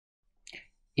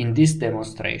In this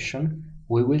demonstration,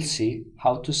 we will see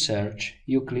how to search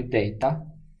Euclid data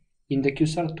in the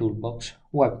QSAR Toolbox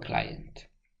web client.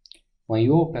 When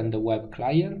you open the web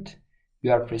client,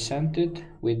 you are presented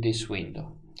with this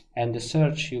window, and the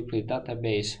Search Euclid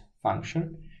Database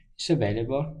function is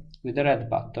available with the red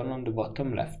button on the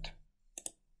bottom left.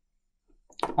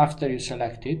 After you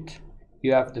select it,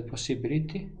 you have the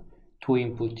possibility to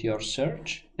input your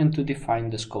search and to define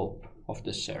the scope of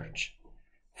the search.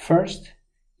 First,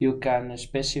 you can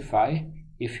specify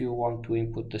if you want to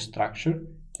input the structure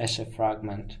as a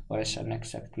fragment or as an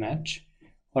exact match,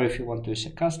 or if you want to use a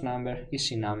cast number,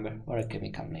 EC number, or a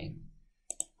chemical name.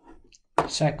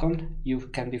 Second, you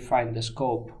can define the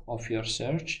scope of your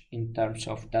search in terms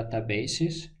of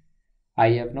databases. I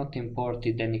have not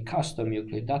imported any custom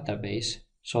Euclid database,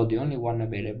 so the only one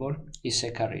available is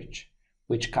QSAR,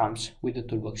 which comes with the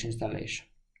Toolbox installation.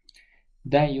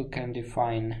 Then you can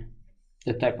define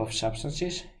the type of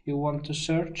substances you want to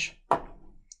search.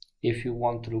 If you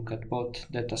want to look at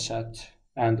both datasets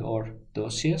and/or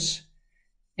dossiers,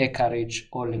 QSAR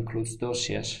all includes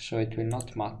dossiers, so it will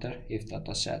not matter if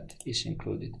dataset is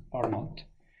included or not.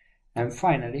 And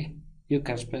finally, you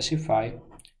can specify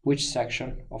which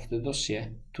section of the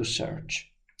dossier to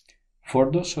search.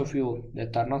 For those of you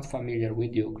that are not familiar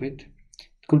with Euclid,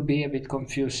 it could be a bit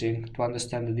confusing to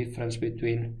understand the difference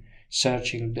between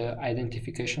searching the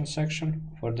identification section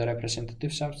for the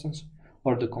representative substance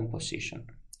or the composition.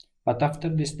 But after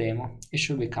this demo, it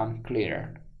should become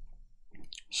clearer.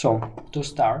 So, to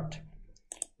start,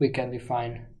 we can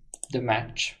define the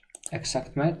match,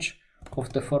 exact match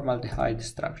of the formaldehyde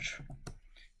structure.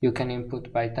 You can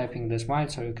input by typing the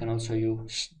smiles, or you can also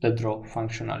use the draw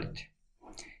functionality.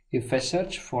 If I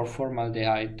search for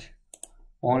formaldehyde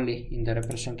only in the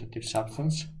representative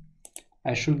substance,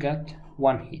 I should get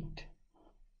one hit.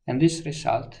 And this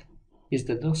result is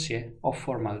the dossier of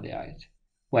formaldehyde,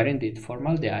 where indeed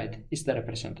formaldehyde is the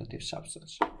representative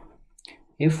substance.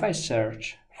 If I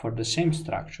search for the same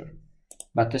structure,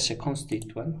 but as a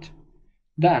constituent,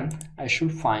 then I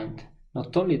should find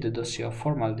not only the dossier of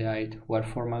formaldehyde, where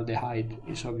formaldehyde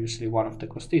is obviously one of the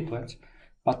constituents,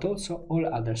 but also all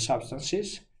other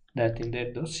substances that in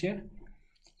their dossier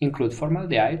include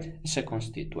formaldehyde as a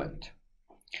constituent.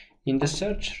 In the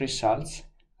search results,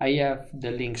 I have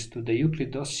the links to the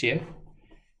Euclid dossier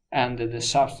and the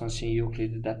substance in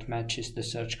Euclid that matches the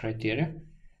search criteria.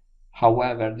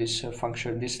 However,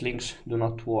 these links do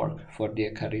not work for the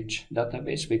QSAR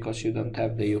database because you don't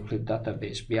have the Euclid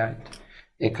database behind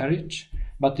QSAR,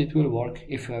 but it will work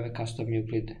if you have a custom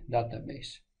Euclid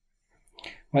database.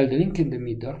 While the link in the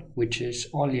middle, which is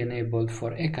only enabled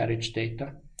for QSAR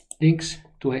data, links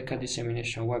to ECA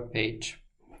dissemination web page,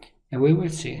 and we will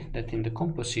see that in the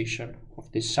composition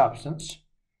of this substance,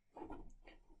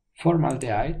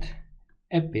 formaldehyde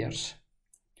appears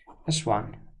as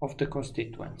one of the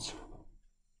constituents.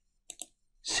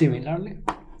 Similarly,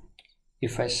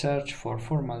 if I search for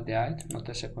formaldehyde not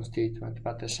as a constituent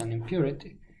but as an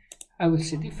impurity, I will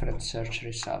see different search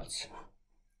results,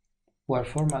 where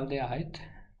formaldehyde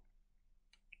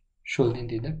should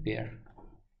indeed appear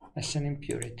as an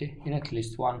impurity in at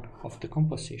least one of the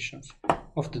compositions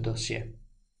of the dossier.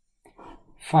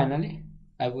 Finally,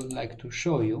 I would like to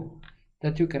show you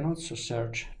that you can also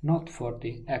search not for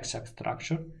the exact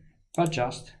structure, but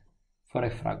just for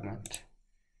a fragment.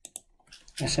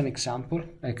 As an example,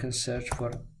 I can search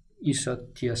for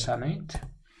isothiocyanate,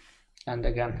 and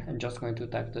again, I'm just going to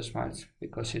type the smiles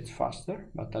because it's faster,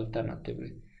 but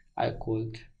alternatively, I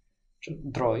could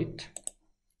draw it.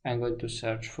 I'm going to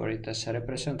search for it as a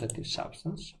representative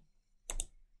substance,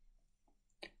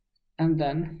 and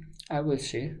then I will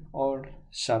see all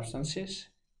substances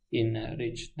in a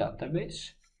rich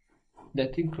database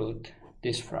that include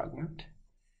this fragment.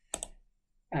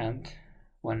 And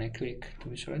when I click to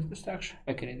visualize the structure,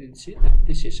 I can indeed see that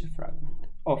this is a fragment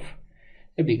of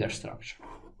a bigger structure.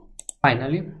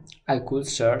 Finally, I could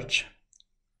search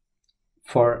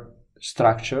for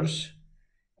structures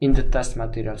in the test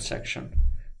material section.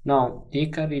 Now, the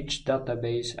QSAR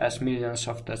database has millions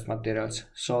of test materials,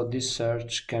 so this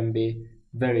search can be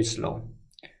very slow.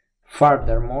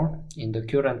 Furthermore, in the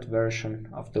current version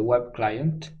of the web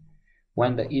client,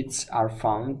 when the hits are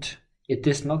found, it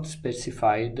is not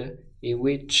specified in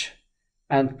which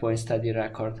endpoint study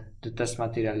record the test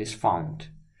material is found.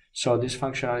 So this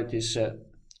functionality is a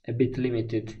bit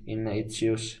limited in its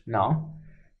use now,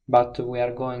 but we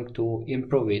are going to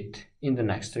improve it in the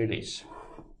next release.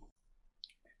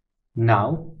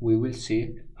 Now we will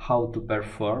see how to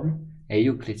perform a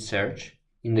Euclid search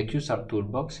in the QSAR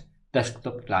Toolbox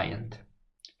desktop client.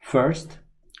 First,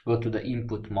 go to the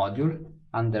input module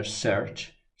under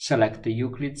Search, select the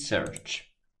Euclid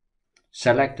search.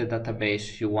 Select the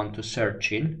database you want to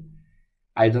search in.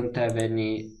 I don't have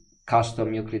any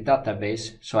custom Euclid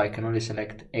database, so I can only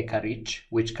select ECARICH,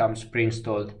 which comes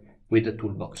pre-installed with the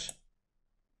toolbox.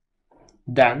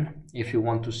 Then, if you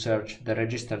want to search the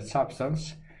registered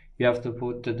substance, you have to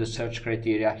put the search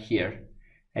criteria here.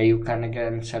 And you can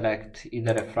again select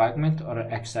either a fragment or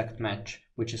an exact match,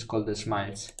 which is called the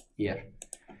SMILES here.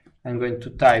 I'm going to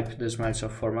type the SMILES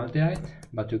of formaldehyde,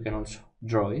 but you can also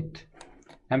draw it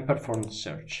and perform the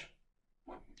search.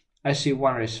 I see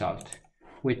one result,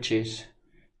 which is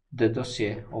the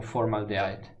dossier of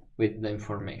formaldehyde with the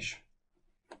information.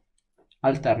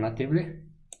 Alternatively,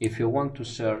 if you want to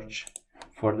search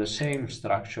for the same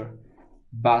structure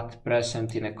but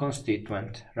present in a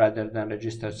constituent rather than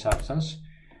registered substance,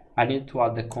 I need to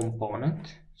add a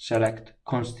component, select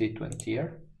constituent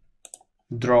here,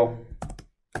 draw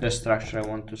the structure I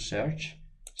want to search,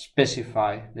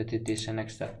 specify that it is an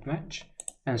exact match,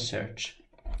 and search.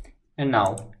 And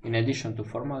now, in addition to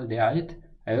formaldehyde,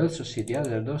 I also see the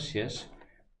other dossiers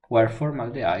where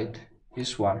formaldehyde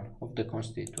is one of the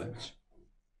constituents.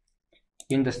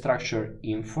 In the structure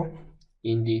info,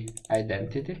 in the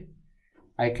identity,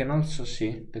 I can also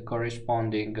see the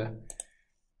corresponding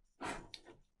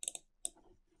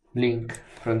link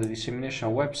from the dissemination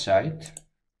website,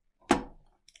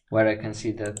 where I can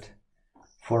see that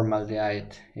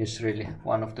formaldehyde is really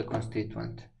one of the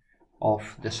constituents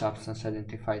of the substance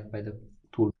identified by the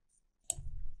tool.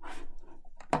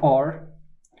 Or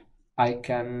I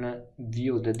can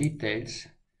view the details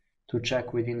to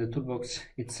check within the toolbox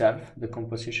itself the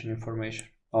composition information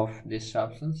of this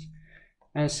substance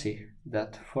and see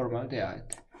that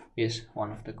formaldehyde is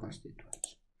one of the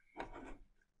constituents.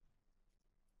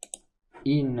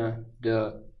 In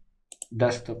the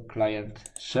desktop client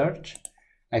search,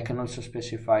 I can also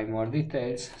specify more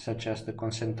details, such as the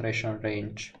concentration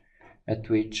range at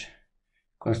which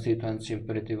constituents,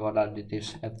 impurity, or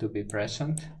additives have to be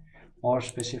present, or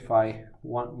specify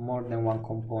more than one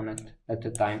component at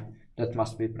a time that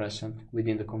must be present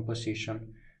within the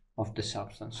composition of the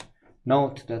substance.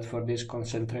 Note that for these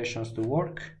concentrations to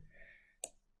work,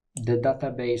 the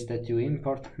database that you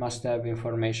import must have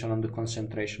information on the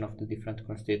concentration of the different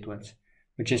constituents,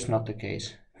 which is not the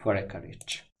case for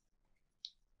ECARICH.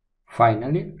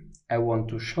 Finally, I want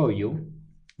to show you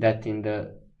that in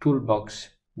the Toolbox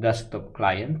desktop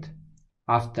client,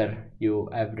 after you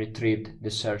have retrieved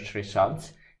the search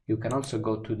results, you can also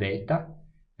go to data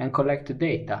and collect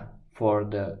data for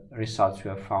the results you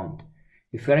have found.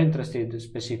 If you are interested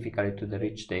specifically to the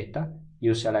rich data,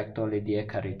 you select only the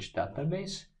ECARICH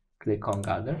database, click on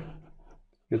Gather.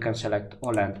 You can select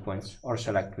all endpoints or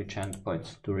select which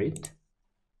endpoints to read.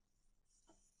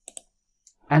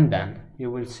 And then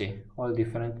you will see all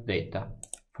different data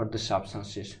for the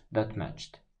substances that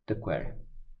matched the query.